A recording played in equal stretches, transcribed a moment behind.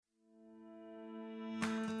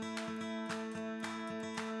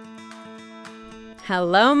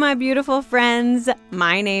Hello, my beautiful friends.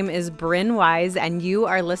 My name is Bryn Wise, and you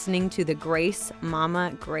are listening to the Grace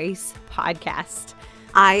Mama Grace podcast.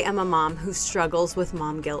 I am a mom who struggles with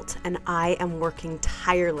mom guilt, and I am working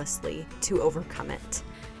tirelessly to overcome it.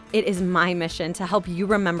 It is my mission to help you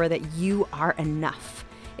remember that you are enough,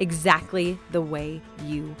 exactly the way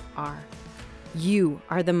you are. You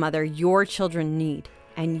are the mother your children need,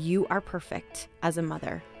 and you are perfect as a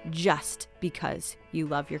mother just because you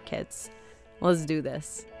love your kids. Let's do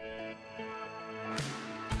this.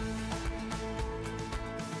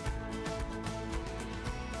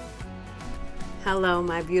 Hello,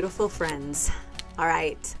 my beautiful friends. All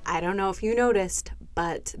right, I don't know if you noticed,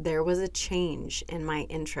 but there was a change in my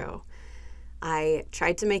intro. I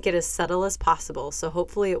tried to make it as subtle as possible, so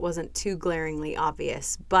hopefully it wasn't too glaringly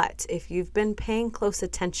obvious. But if you've been paying close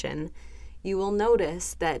attention, you will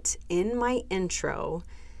notice that in my intro,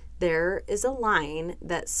 there is a line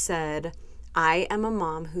that said, I am a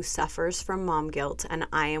mom who suffers from mom guilt, and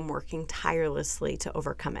I am working tirelessly to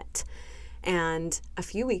overcome it. And a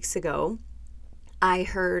few weeks ago, I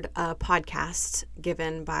heard a podcast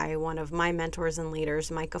given by one of my mentors and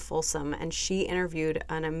leaders, Micah Folsom, and she interviewed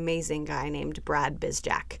an amazing guy named Brad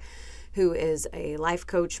Bizjack, who is a life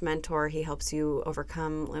coach mentor. He helps you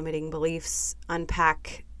overcome limiting beliefs,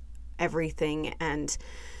 unpack everything, and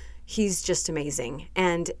he's just amazing.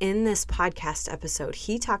 And in this podcast episode,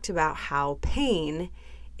 he talked about how pain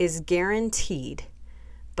is guaranteed,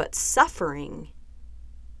 but suffering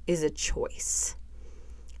is a choice.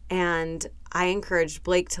 And I encouraged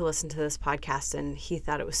Blake to listen to this podcast, and he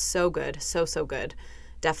thought it was so good, so good.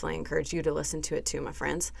 Definitely encourage you to listen to it too, my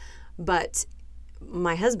friends. But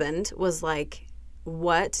my husband was like,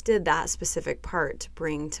 what did that specific part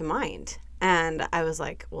bring to mind? And I was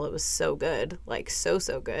like, well, it was so good, like so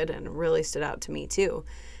good, and really stood out to me too.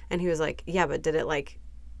 And he was like, yeah, but did it like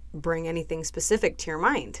bring anything specific to your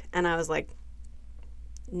mind? And I was like,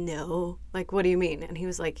 no, like, what do you mean? And he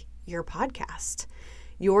was like, your podcast.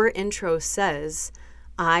 Your intro says,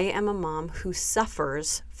 I am a mom who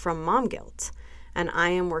suffers from mom guilt, and I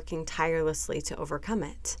am working tirelessly to overcome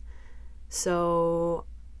it. So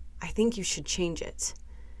I think you should change it,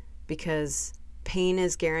 because pain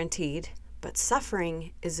is guaranteed, but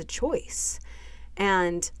suffering is a choice.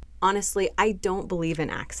 And honestly, I don't believe in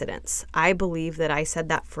accidents. I believe that I said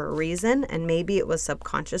that for a reason, and maybe it was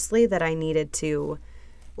subconsciously that I needed to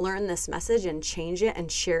learn this message and change it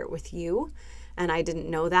and share it with you. And I didn't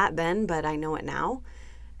know that then, but I know it now.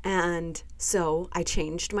 And so I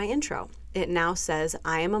changed my intro. It now says,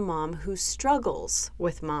 I am a mom who struggles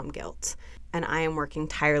with mom guilt, and I am working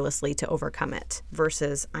tirelessly to overcome it,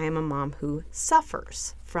 versus I am a mom who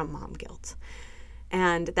suffers from mom guilt.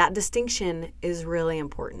 And that distinction is really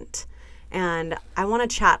important. And I want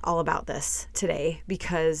to chat all about this today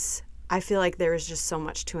because I feel like there is just so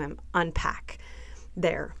much to unpack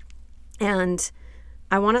there. And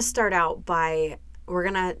I want to start out by, we're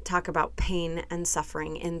going to talk about pain and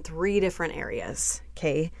suffering in 3 different areas,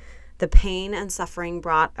 okay? The pain and suffering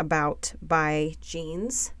brought about by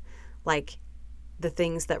genes, like the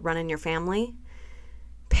things that run in your family.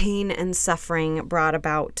 Pain and suffering brought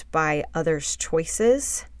about by others'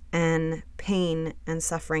 choices, and pain and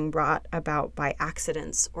suffering brought about by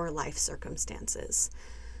accidents or life circumstances.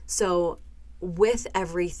 So with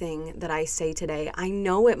everything that I say today, I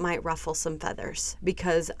know it might ruffle some feathers,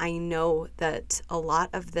 because I know that a lot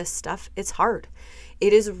of this stuff, it's hard.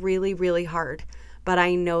 It is really, really hard. But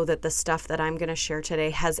I know that the stuff that I'm going to share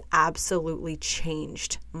today has absolutely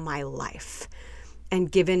changed my life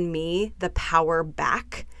and given me the power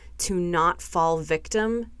back to not fall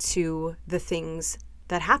victim to the things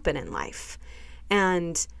that happen in life.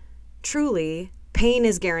 And truly, pain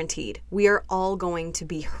is guaranteed. We are all going to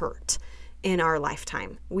be hurt in our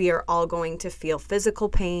lifetime. We are all going to feel physical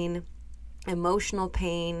pain, emotional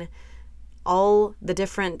pain, all the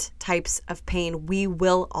different types of pain. We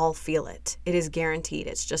will all feel it. It is guaranteed.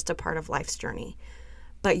 It's just a part of life's journey.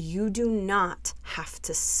 But you do not have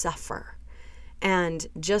to suffer. And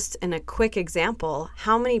just in a quick example,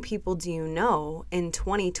 how many people do you know in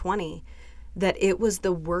 2020 that it was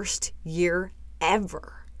the worst year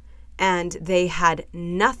ever? And they had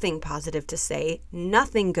nothing positive to say,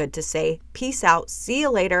 nothing good to say. Peace out. See you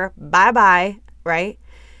later. Bye-bye. Right?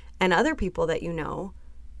 And other people that you know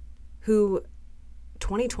who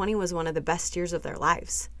 2020 was one of the best years of their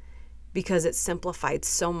lives, because it simplified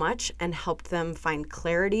so much and helped them find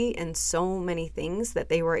clarity in so many things that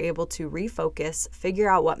they were able to refocus, figure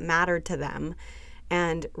out what mattered to them,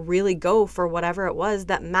 and really go for whatever it was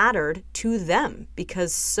that mattered to them,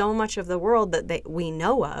 because so much of the world that we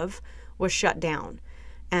know of was shut down.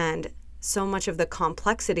 And so much of the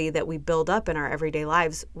complexity that we build up in our everyday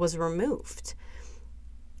lives was removed,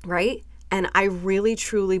 right? And I really,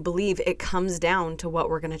 truly believe it comes down to what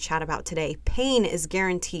we're going to chat about today. Pain is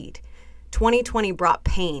guaranteed. 2020 brought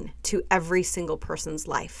pain to every single person's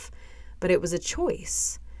life, but it was a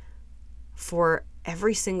choice for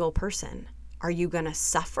every single person. Are you going to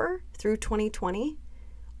suffer through 2020,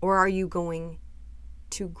 or are you going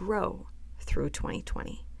to grow through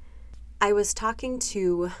 2020? I was talking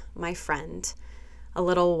to my friend a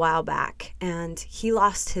little while back, and he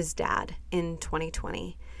lost his dad in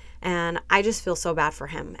 2020. And I just feel so bad for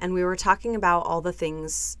him. And we were talking about all the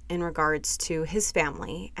things in regards to his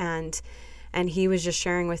family. And he was just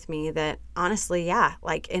sharing with me that honestly, yeah,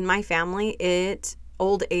 like in my family,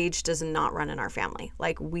 old age does not run in our family.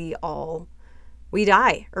 Like we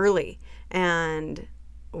die early, and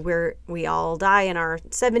we all die in our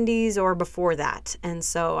 70s or before that. And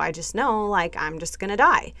so I just know, like, I'm just going to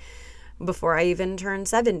die before I even turn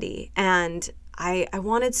 70. And I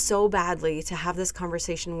wanted so badly to have this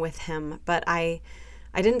conversation with him, but I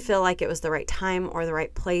didn't feel like it was the right time or the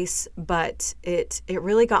right place, but it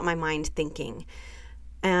really got my mind thinking.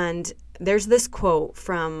 And there's this quote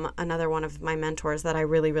from another one of my mentors that I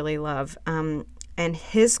really, really love. And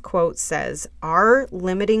his quote says, "Our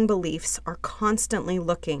limiting beliefs are constantly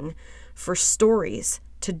looking for stories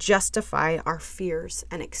to justify our fears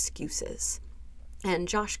and excuses." And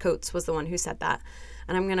Josh Coates was the one who said that.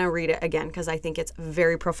 And I'm going to read it again because I think it's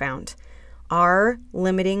very profound. Our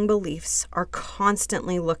limiting beliefs are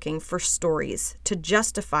constantly looking for stories to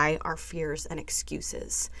justify our fears and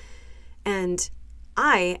excuses. And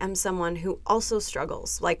I am someone who also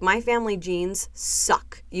struggles. Like, my family genes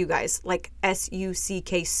suck, you guys. Like,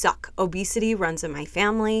 SUCK, suck. Obesity runs in my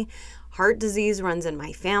family. Heart disease runs in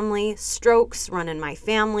my family. Strokes run in my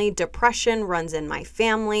family. Depression runs in my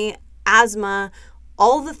family. Asthma,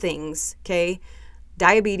 all the things, okay?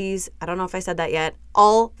 Diabetes, I don't know if I said that yet.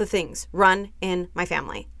 All the things run in my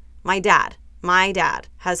family. My dad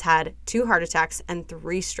has had 2 heart attacks and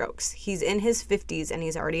 3 strokes. He's in his 50s and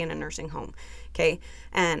he's already in a nursing home, okay?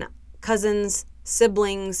 And cousins,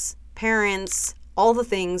 siblings, parents, all the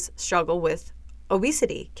things struggle with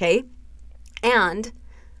obesity, okay? And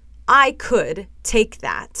I could take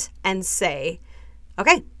that and say,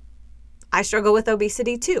 okay, I struggle with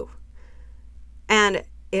obesity too. And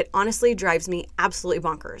it honestly drives me absolutely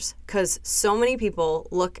bonkers because so many people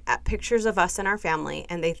look at pictures of us and our family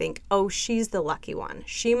and they think, oh, she's the lucky one.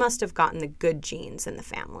 She must have gotten the good genes in the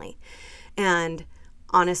family. And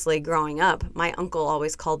honestly, growing up, my uncle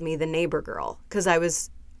always called me the neighbor girl because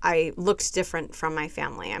I looked different from my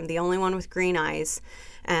family. I'm the only one with green eyes,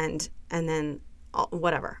 and then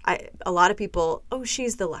whatever. A lot of people, oh,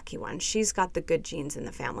 she's the lucky one. She's got the good genes in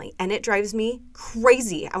the family. And it drives me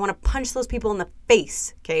crazy. I want to punch those people in the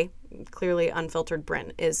face, okay? Clearly, unfiltered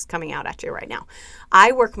Bryn is coming out at you right now.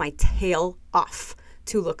 I work my tail off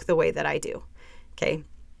to look the way that I do, okay?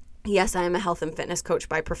 Yes, I am a health and fitness coach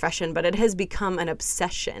by profession, but it has become an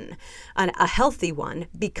obsession, a healthy one,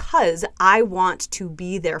 because I want to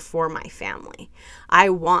be there for my family. I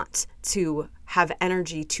want to have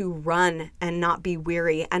energy to run and not be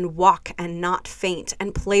weary, and walk and not faint,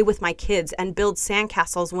 and play with my kids and build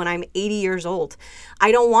sandcastles when I'm 80 years old.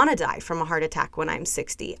 I don't want to die from a heart attack when I'm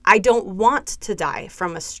 60. I don't want to die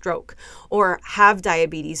from a stroke or have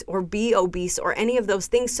diabetes or be obese or any of those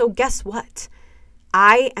things. So guess what?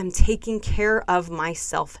 I am taking care of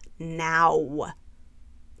myself now.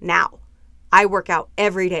 I work out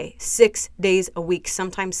every day, 6 days a week,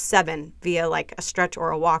 sometimes 7 via like a stretch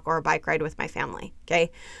or a walk or a bike ride with my family, okay?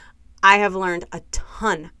 I have learned a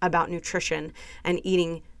ton about nutrition and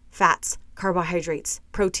eating fats, carbohydrates,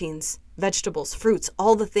 proteins, vegetables, fruits,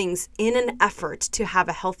 all the things in an effort to have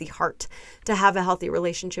a healthy heart, to have a healthy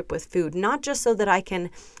relationship with food, not just so that I can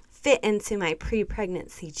fit into my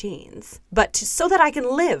pre-pregnancy genes, but so that I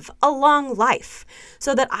can live a long life,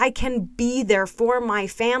 so that I can be there for my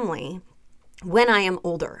family when I am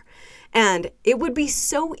older. And it would be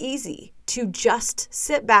so easy to just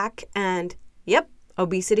sit back and, yep,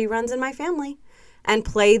 obesity runs in my family, and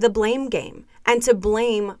play the blame game, and to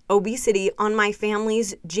blame obesity on my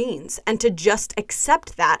family's genes, and to just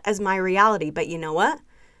accept that as my reality. But you know what?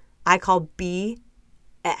 I call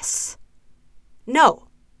BS. No,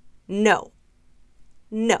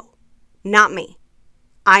 not me.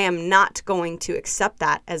 I am not going to accept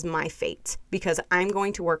that as my fate, because I'm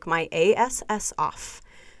going to work my ASS off.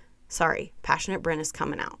 Sorry, Passionate Bryn is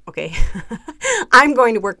coming out, okay? I'm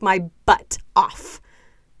going to work my butt off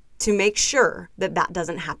to make sure that that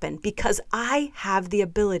doesn't happen, because I have the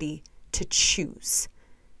ability to choose.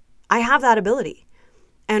 I have that ability.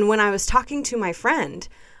 And when I was talking to my friend,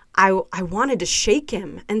 I wanted to shake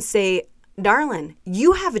him and say, darling,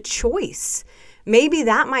 you have a choice. Maybe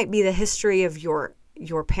that might be the history of your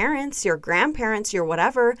parents, your grandparents, your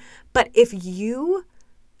whatever. But if you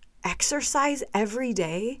exercise every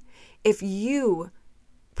day, if you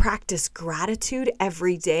practice gratitude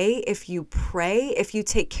every day, if you pray, if you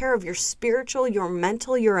take care of your spiritual, your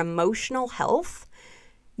mental, your emotional health,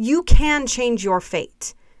 you can change your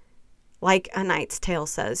fate. Like A Knight's Tale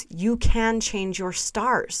says, you can change your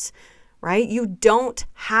stars, right? You don't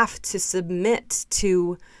have to submit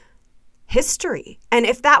to history. And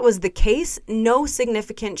if that was the case, no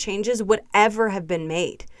significant changes would ever have been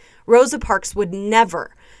made. Rosa Parks would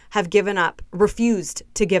never have refused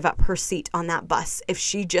to give up her seat on that bus if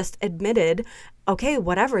she just admitted, okay,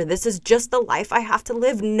 whatever, this is just the life I have to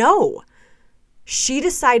live. No. She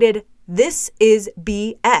decided, this is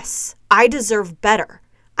BS. I deserve better.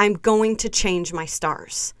 I'm going to change my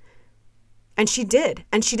stars. And she did.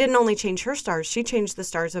 And she didn't only change her stars, she changed the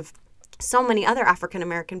stars of so many other African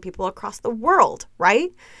American people across the world,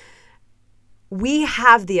 right? We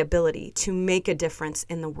have the ability to make a difference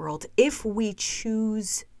in the world if we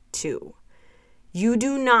choose to. You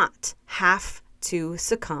do not have to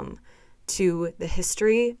succumb to the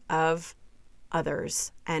history of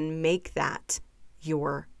others and make that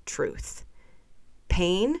your truth.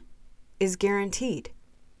 Pain is guaranteed.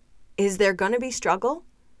 Is there going to be struggle?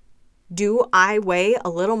 Do I weigh a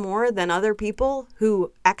little more than other people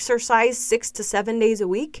who exercise 6 to 7 days a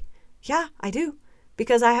week? Yeah, I do.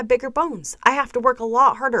 Because I have bigger bones. I have to work a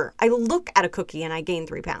lot harder. I look at a cookie and I gain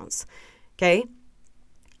 3 pounds. Okay?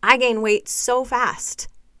 I gain weight so fast.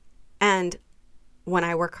 And when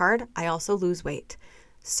I work hard, I also lose weight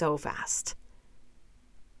so fast.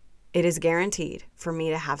 It is guaranteed for me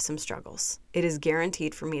to have some struggles. It is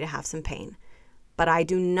guaranteed for me to have some pain. But I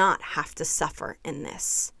do not have to suffer in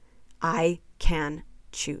this. I can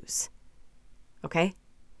choose. Okay?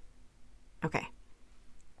 Okay.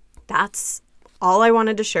 That's all I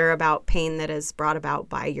wanted to share about pain that is brought about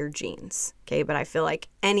by your genes. Okay? But I feel like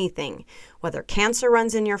anything, whether cancer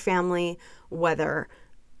runs in your family, whether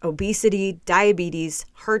obesity, diabetes,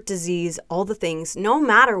 heart disease, all the things, no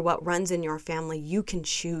matter what runs in your family, you can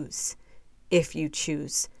choose if you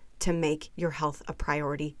choose to make your health a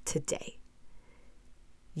priority today.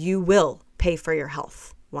 You will pay for your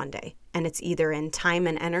health one day. And it's either in time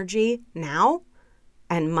and energy now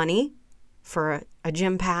and money for a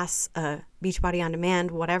gym pass, a Beachbody On Demand,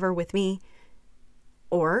 whatever with me,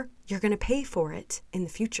 or you're going to pay for it in the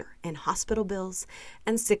future in hospital bills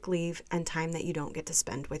and sick leave and time that you don't get to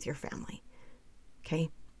spend with your family. Okay?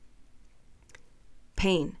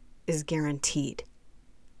 Pain is guaranteed.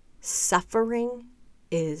 Suffering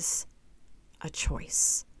is a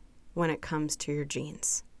choice when it comes to your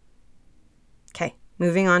genes. Okay,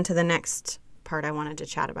 moving on to the next part I wanted to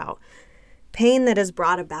chat about. Pain that is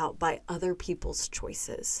brought about by other people's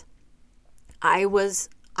choices. I was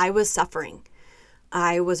suffering.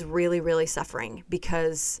 I was really, really suffering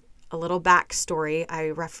because a little backstory,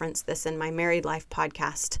 I referenced this in my Married Life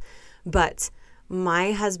podcast, but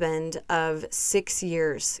my husband of 6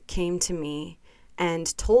 years came to me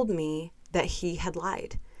and told me that he had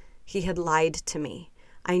lied. He had lied to me.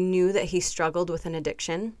 I knew that he struggled with an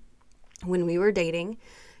addiction. When we were dating,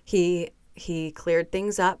 he cleared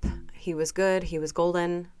things up. He was good. He was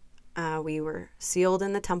golden. We were sealed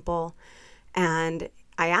in the temple. And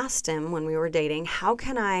I asked him when we were dating, how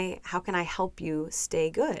can I help you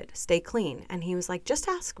stay good, stay clean? And he was like, just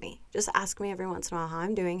ask me. Just ask me every once in a while how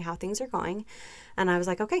I'm doing, how things are going. And I was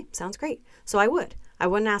like, okay, sounds great. So I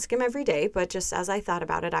wouldn't ask him every day, but just as I thought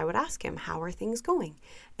about it, I would ask him, how are things going?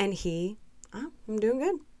 And I'm doing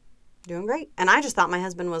good. Doing great. And I just thought my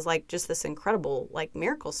husband was like just this incredible like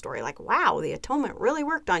miracle story. Like, wow, the atonement really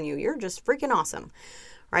worked on you. You're just freaking awesome.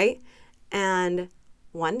 Right? And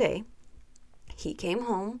one day he came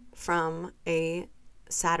home from a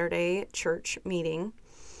Saturday church meeting.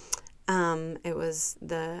 It was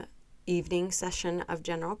the evening session of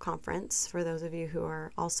General Conference for those of you who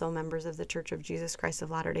are also members of the Church of Jesus Christ of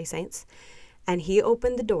Latter-day Saints. And he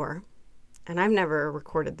opened the door. And I've never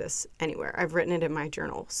recorded this anywhere. I've written it in my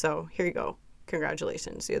journal. So here you go.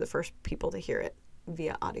 Congratulations. You're the first people to hear it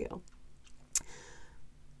via audio.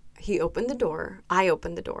 He opened the door. I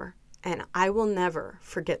opened the door. And I will never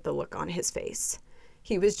forget the look on his face.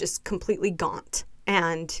 He was just completely gaunt.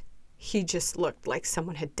 And he just looked like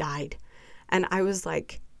someone had died. And I was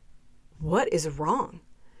like, what is wrong?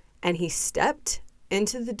 And he stepped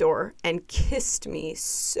into the door and kissed me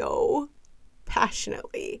so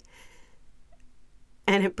passionately.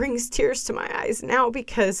 And it brings tears to my eyes now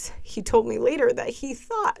because he told me later that he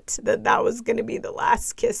thought that was going to be the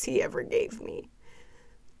last kiss he ever gave me.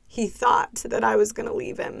 he thought that I was going to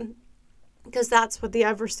leave him, because that's what the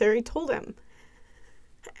adversary told him.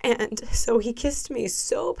 And so he kissed me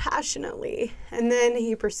so passionately, and then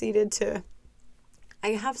he proceeded to, I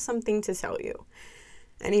have something to tell you.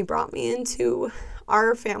 And he brought me into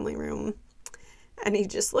our family room, and he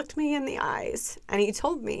just looked me in the eyes, and he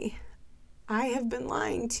told me, I have been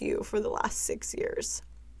lying to you for the last 6 years.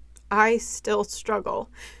 I still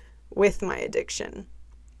struggle with my addiction.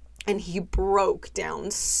 And he broke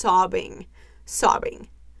down sobbing.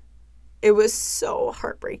 It was so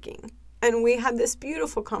heartbreaking. And we had this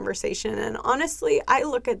beautiful conversation. And honestly, I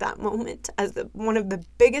look at that moment as one of the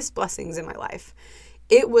biggest blessings in my life.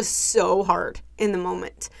 It was so hard in the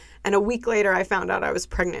moment. And a week later, I found out I was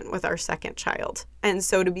pregnant with our second child. And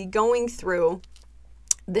so to be going through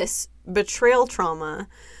this betrayal trauma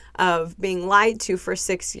of being lied to for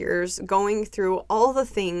 6 years, going through all the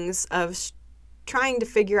things of trying to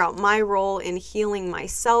figure out my role in healing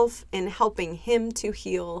myself, in helping him to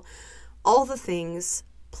heal, all the things,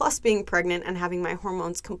 plus being pregnant and having my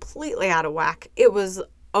hormones completely out of whack. It was,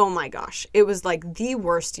 oh my gosh, it was like the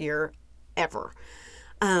worst year ever.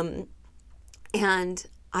 And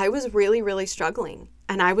I was really, really struggling,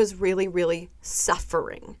 and I was really, really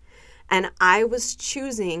suffering. And I was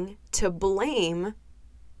choosing to blame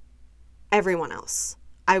everyone else.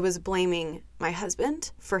 I was blaming my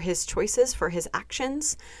husband for his choices, for his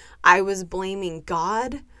actions. I was blaming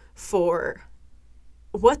God for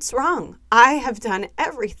what's wrong. I have done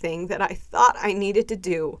everything that I thought I needed to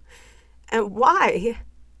do. And why,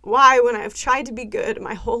 when I've tried to be good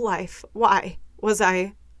my whole life, why was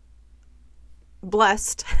I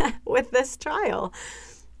blessed with this trial?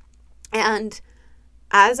 And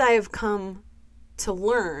as I have come to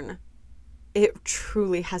learn, it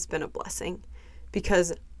truly has been a blessing,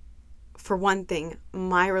 because for one thing,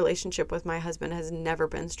 my relationship with my husband has never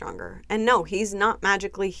been stronger. And no, he's not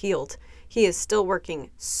magically healed. He is still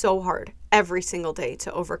working so hard every single day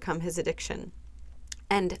to overcome his addiction.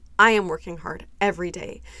 And I am working hard every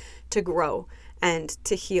day to grow and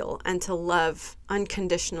to heal and to love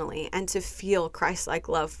unconditionally and to feel Christ-like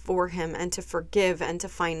love for him and to forgive and to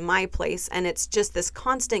find my place. And it's just this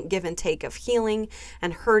constant give and take of healing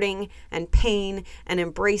and hurting and pain and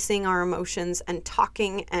embracing our emotions and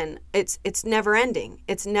talking, and it's never ending.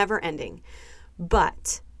 It's never ending.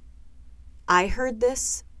 But I heard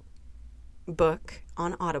this book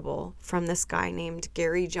on Audible from this guy named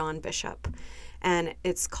Gary John Bishop, and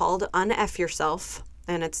it's called Un-F Yourself.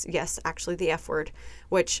 And it's, yes, actually the F word,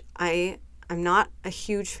 which I'm not a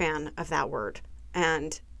huge fan of that word.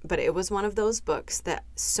 But it was one of those books that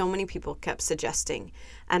so many people kept suggesting.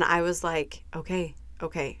 And I was like, okay,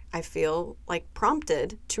 I feel like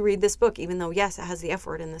prompted to read this book, even though, yes, it has the F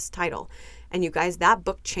word in this title. And you guys, that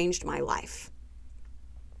book changed my life.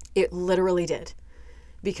 It literally did.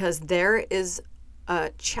 Because there is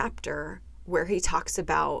a chapter where he talks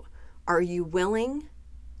about, are you willing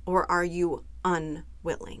or are you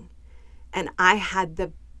unwilling? And I had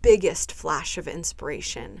the biggest flash of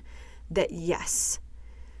inspiration that, yes,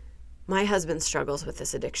 my husband struggles with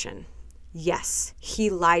this addiction. Yes, he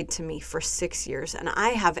lied to me for 6 years, and I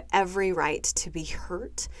have every right to be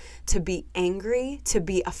hurt, to be angry, to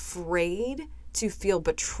be afraid, to feel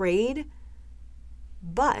betrayed.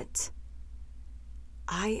 But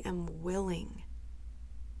I am willing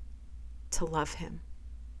to love him.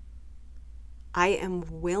 I am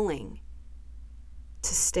willing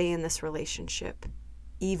to stay in this relationship,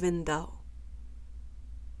 even though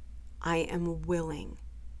I am willing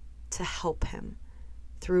to help him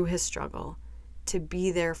through his struggle, to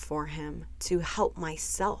be there for him, to help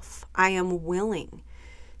myself. I am willing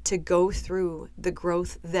to go through the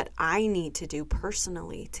growth that I need to do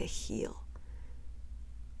personally to heal.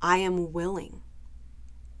 I am willing.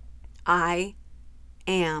 I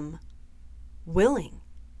am willing.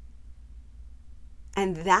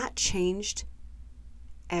 And that changed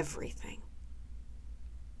everything,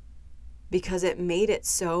 because it made it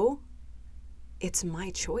so it's my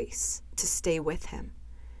choice to stay with him.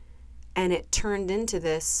 And it turned into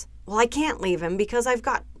this, well, I can't leave him because I've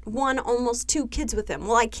got almost 2 kids with him.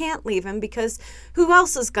 Well, I can't leave him because who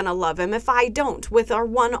else is going to love him if I don't, with our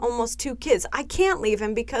almost 2 kids? I can't leave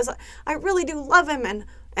him because I really do love him.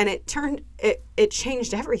 And it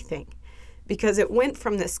changed everything. Because it went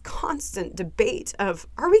from this constant debate of,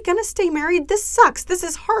 are we going to stay married? This sucks. This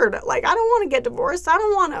is hard. Like, I don't want to get divorced. I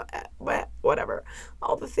don't want to, whatever,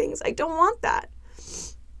 all the things. I don't want that.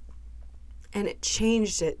 And it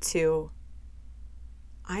changed it to,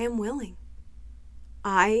 I am willing.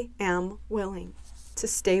 I am willing to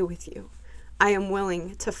stay with you. I am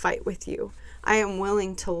willing to fight with you. I am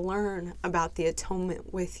willing to learn about the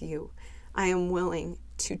atonement with you. I am willing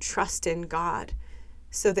to trust in God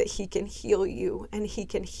so that He can heal you and He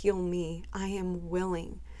can heal me. I am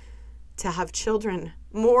willing to have children,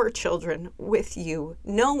 more children with you,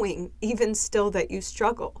 knowing even still that you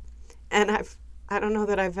struggle. And I don't know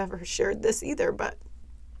that I've ever shared this either, but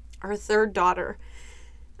our third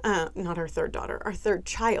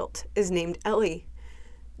child is named Ellie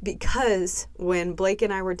because when Blake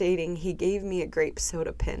and I were dating, he gave me a grape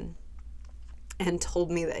soda pin and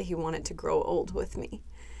told me that he wanted to grow old with me.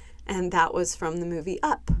 And that was from the movie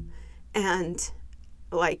Up. And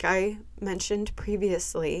like I mentioned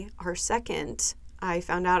previously, our second, I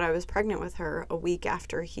found out I was pregnant with her a week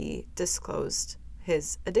after he disclosed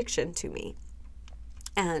his addiction to me.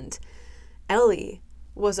 And Ellie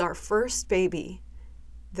was our first baby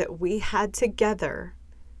that we had together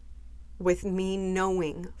with me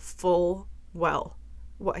knowing full well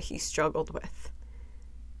what he struggled with.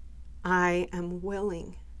 I am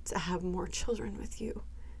willing to have more children with you,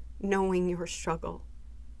 knowing your struggle.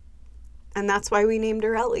 And that's why we named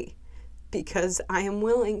her Ellie, because I am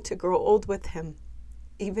willing to grow old with him,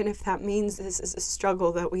 even if that means this is a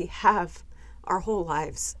struggle that we have our whole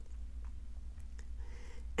lives.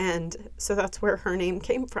 And so that's where her name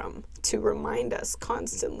came from, to remind us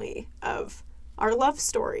constantly of our love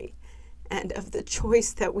story and of the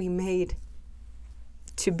choice that we made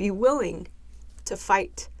to be willing to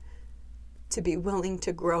fight, to be willing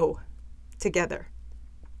to grow together.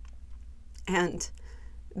 And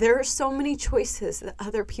there are so many choices that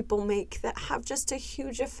other people make that have just a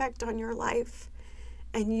huge effect on your life.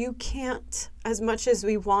 And you can't, as much as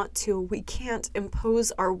we want to, we can't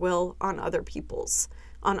impose our will on other people.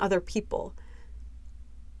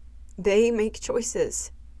 They make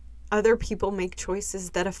choices. Other people make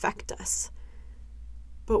choices that affect us.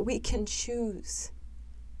 But we can choose.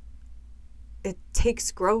 It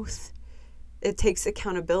takes growth. It takes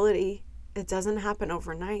accountability. It doesn't happen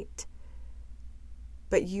overnight.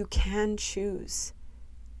 But you can choose.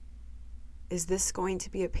 Is this going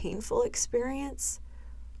to be a painful experience?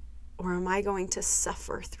 Or am I going to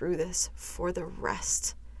suffer through this for the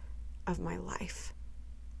rest of my life?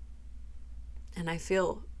 And I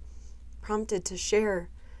feel prompted to share,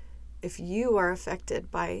 if you are affected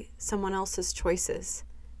by someone else's choices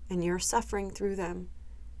and you're suffering through them,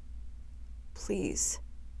 please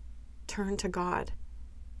turn to God.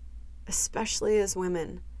 Especially as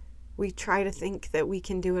women, we try to think that we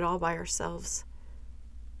can do it all by ourselves,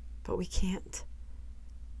 but we can't.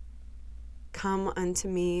 Come unto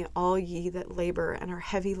me, all ye that labor and are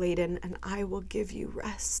heavy laden, and I will give you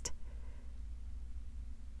rest.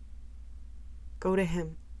 Go to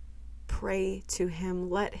Him. Pray to Him.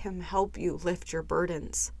 Let Him help you lift your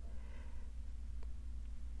burdens.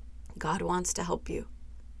 God wants to help you.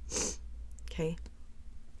 Okay?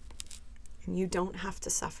 And you don't have to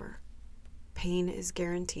suffer. Pain is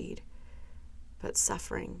guaranteed, but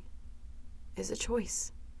suffering is a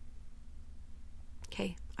choice.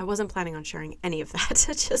 Okay? I wasn't planning on sharing any of that,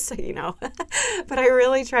 just so you know. But I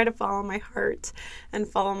really try to follow my heart and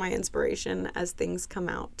follow my inspiration as things come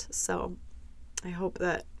out. So I hope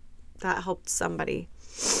that helped somebody.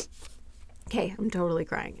 Okay, I'm totally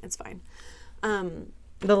crying. It's fine.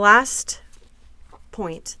 The last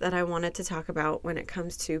point that I wanted to talk about when it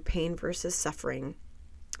comes to pain versus suffering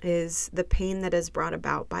is the pain that is brought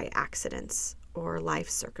about by accidents or life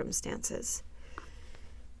circumstances.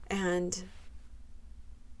 And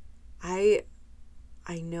I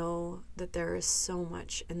know that there is so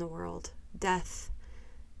much in the world. Death,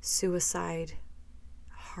 suicide,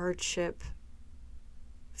 hardship,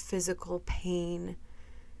 physical pain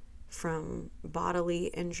from bodily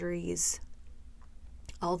injuries,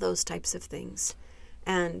 all those types of things.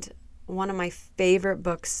 And one of my favorite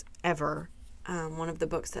books ever, one of the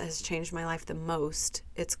books that has changed my life the most,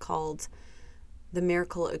 it's called The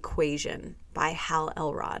Miracle Equation by Hal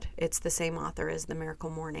Elrod. It's the same author as The Miracle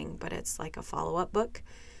Morning, but it's like a follow-up book.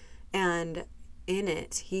 And in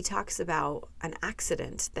it, he talks about an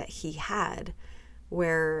accident that he had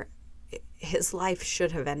where his life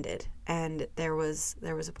should have ended. And there was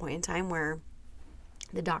a point in time where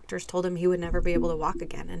the doctors told him he would never be able to walk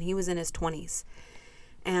again. And he was in his 20s.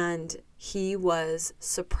 And he was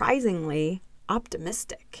surprisingly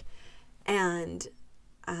optimistic. And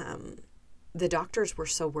the doctors were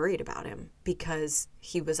so worried about him because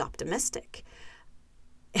he was optimistic,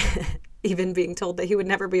 even being told that he would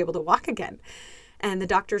never be able to walk again. And the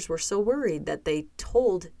doctors were so worried that they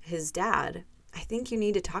told his dad, I think you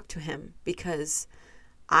need to talk to him because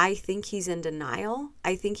I think he's in denial.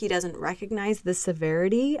 I think he doesn't recognize the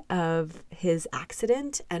severity of his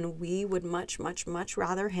accident, and we would much, much, much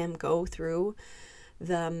rather him go through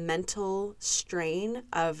the mental strain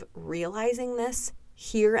of realizing this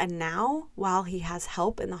here and now while he has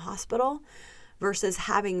help in the hospital versus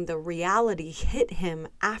having the reality hit him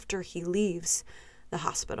after he leaves the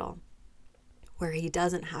hospital where he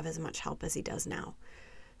doesn't have as much help as he does now.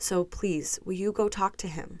 So please, will you go talk to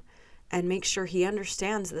him and make sure he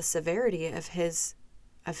understands the severity of his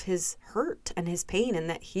hurt and his pain and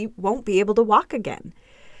that he won't be able to walk again.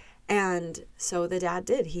 And so the dad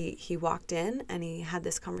did. He walked in and he had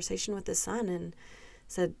this conversation with his son and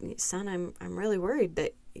said, "Son, I'm really worried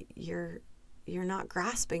that you're not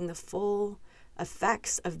grasping the full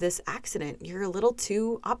effects of this accident. You're a little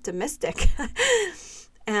too optimistic."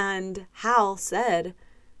 And Hal said,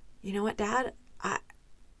 "You know what, Dad?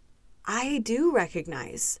 I do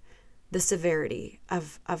recognize the severity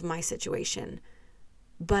of my situation,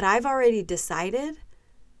 but I've already decided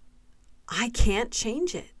I can't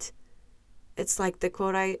change it." It's like the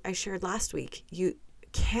quote I shared last week. You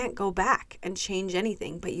can't go back and change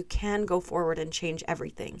anything, but you can go forward and change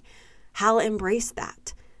everything. Hal embraced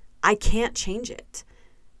that. I can't change it.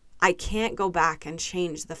 I can't go back and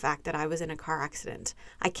change the fact that I was in a car accident.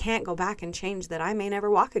 I can't go back and change that I may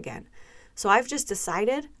never walk again. So I've just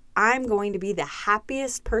decided I'm going to be the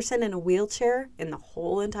happiest person in a wheelchair in the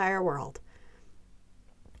whole entire world.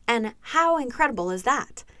 And how incredible is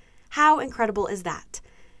that? How incredible is that?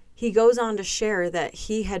 He goes on to share that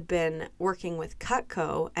he had been working with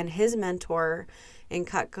Cutco, and his mentor in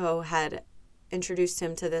Cutco had introduced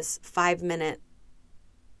him to this 5-minute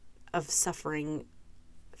of suffering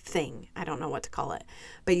thing. I don't know what to call it.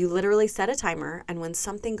 But you literally set a timer, and when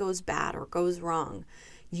something goes bad or goes wrong,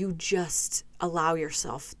 you just allow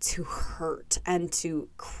yourself to hurt and to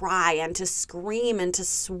cry and to scream and to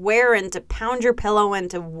swear and to pound your pillow and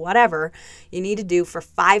to whatever you need to do for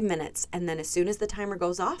 5 minutes. And then as soon as the timer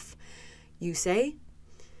goes off, you say,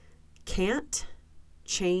 "Can't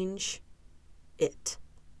change it."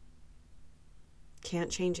 Can't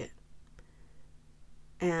change it.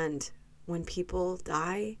 And when people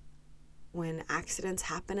die, when accidents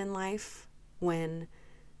happen in life, when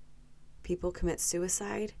people commit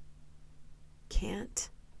suicide,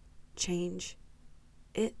 can't change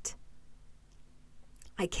it.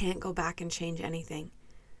 I can't go back and change anything,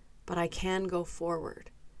 but I can go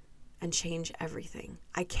forward and change everything.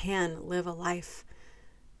 I can live a life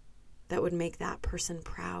that would make that person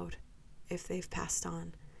proud if they've passed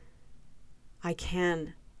on. I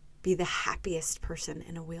can be the happiest person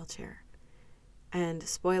in a wheelchair. And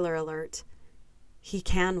spoiler alert, he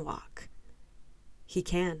can walk. He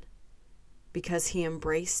can. Because he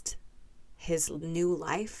embraced his new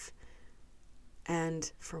life.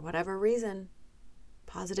 And for whatever reason,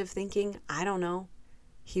 positive thinking, I don't know,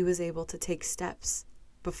 he was able to take steps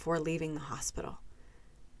before leaving the hospital.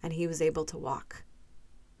 And he was able to walk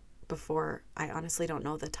before, I honestly don't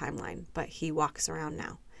know the timeline, but he walks around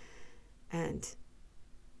now. And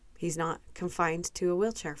he's not confined to a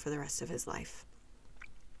wheelchair for the rest of his life.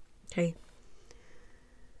 Okay.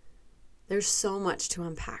 There's so much to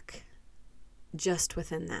unpack just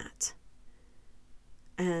within that.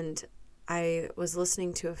 And I was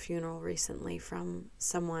listening to a funeral recently from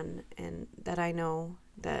someone that I know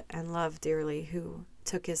that and love dearly who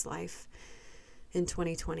took his life in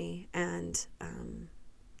 2020. And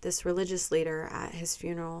this religious leader at his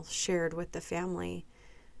funeral shared with the family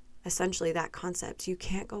essentially that concept. You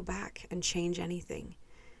can't go back and change anything.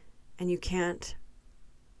 And you can't,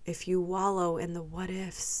 if you wallow in the what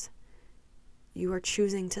ifs, you are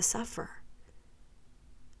choosing to suffer.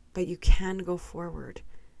 But you can go forward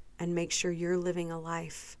and make sure you're living a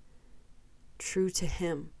life true to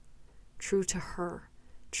him, true to her,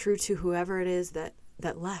 true to whoever it is that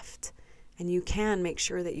left. And you can make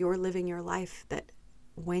sure that you're living your life that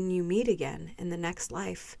when you meet again in the next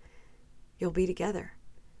life, you'll be together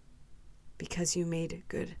because you made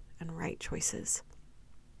good and right choices.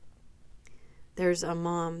 There's a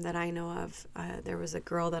mom that I know of. There was a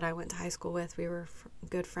girl that I went to high school with. We were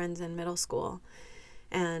good friends in middle school.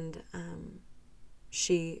 And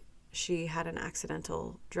she had an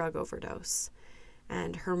accidental drug overdose.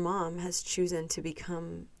 And her mom has chosen to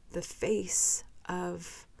become the face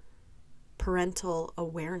of parental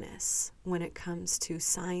awareness when it comes to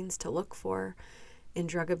signs to look for in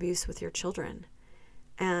drug abuse with your children.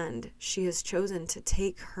 And she has chosen to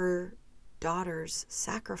take her daughter's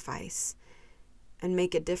sacrifice and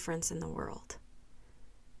make a difference in the world.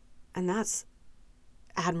 And that's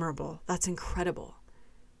admirable. That's incredible.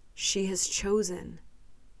 She has chosen,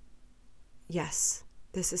 yes,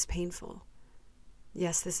 this is painful.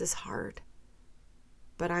 Yes, this is hard.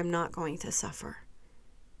 But I'm not going to suffer.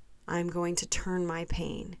 I'm going to turn my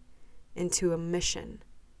pain into a mission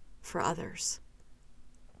for others.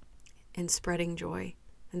 in spreading joy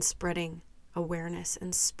and spreading awareness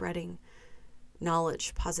and spreading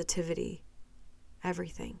knowledge, positivity,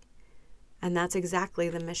 everything. And that's exactly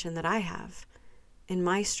the mission that I have in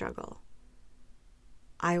my struggle.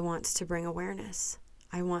 I want to bring awareness.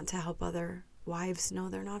 I want to help other wives know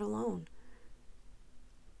they're not alone.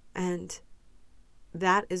 And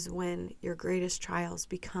that is when your greatest trials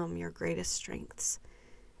become your greatest strengths.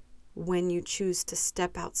 When you choose to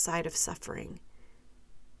step outside of suffering,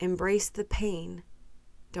 embrace the pain,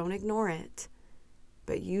 don't ignore it,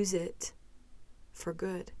 but use it for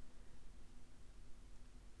good.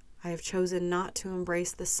 I have chosen not to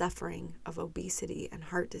embrace the suffering of obesity and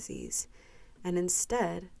heart disease, and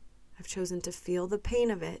instead, I've chosen to feel the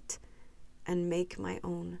pain of it and make my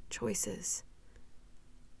own choices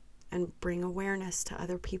and bring awareness to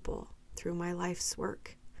other people through my life's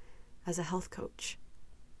work as a health coach.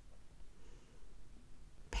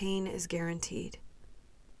 Pain is guaranteed.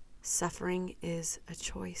 Suffering is a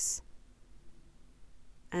choice.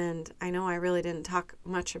 And I know I really didn't talk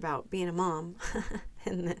much about being a mom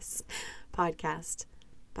in this podcast,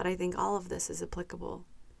 but I think all of this is applicable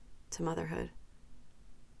to motherhood.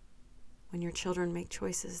 When your children make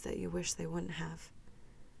choices that you wish they wouldn't have,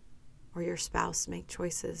 or your spouse make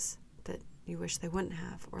choices that you wish they wouldn't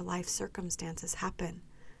have, or life circumstances happen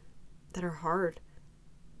that are hard,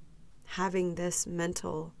 having this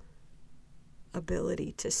mental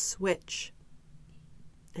ability to switch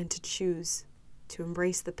and to choose to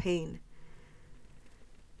embrace the pain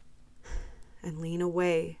and lean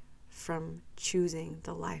away from choosing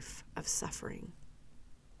the life of suffering.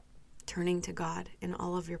 Turning to God in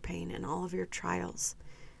all of your pain and all of your trials.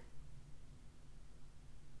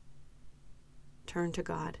 Turn to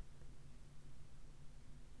God.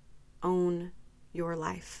 Own your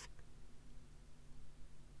life.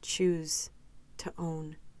 Choose to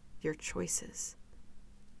own your choices.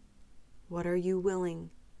 What are you willing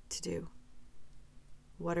to do?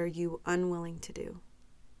 What are you unwilling to do?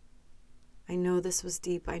 I know this was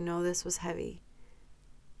deep. I know this was heavy.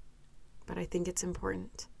 But I think it's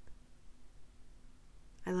important.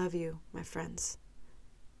 I love you, my friends.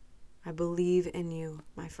 I believe in you,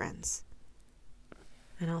 my friends.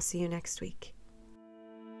 And I'll see you next week.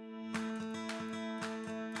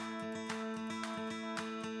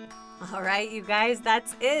 All right, you guys,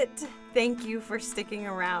 that's it. Thank you for sticking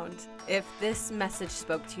around. If this message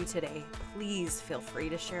spoke to you today, please feel free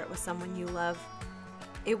to share it with someone you love.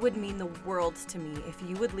 It would mean the world to me if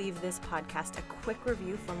you would leave this podcast a quick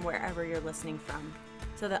review from wherever you're listening from,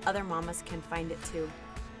 so that other mamas can find it too.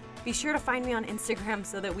 Be sure to find me on Instagram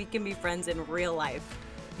so that we can be friends in real life.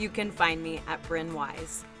 You can find me at Bryn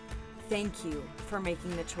Wise. Thank you for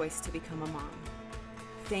making the choice to become a mom.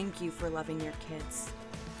 Thank you for loving your kids.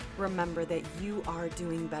 Remember that you are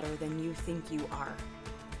doing better than you think you are.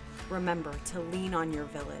 Remember to lean on your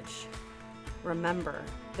village. Remember,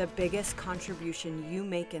 the biggest contribution you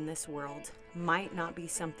make in this world might not be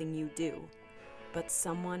something you do, but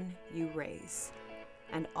someone you raise.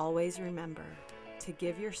 And always remember to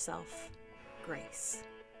give yourself grace.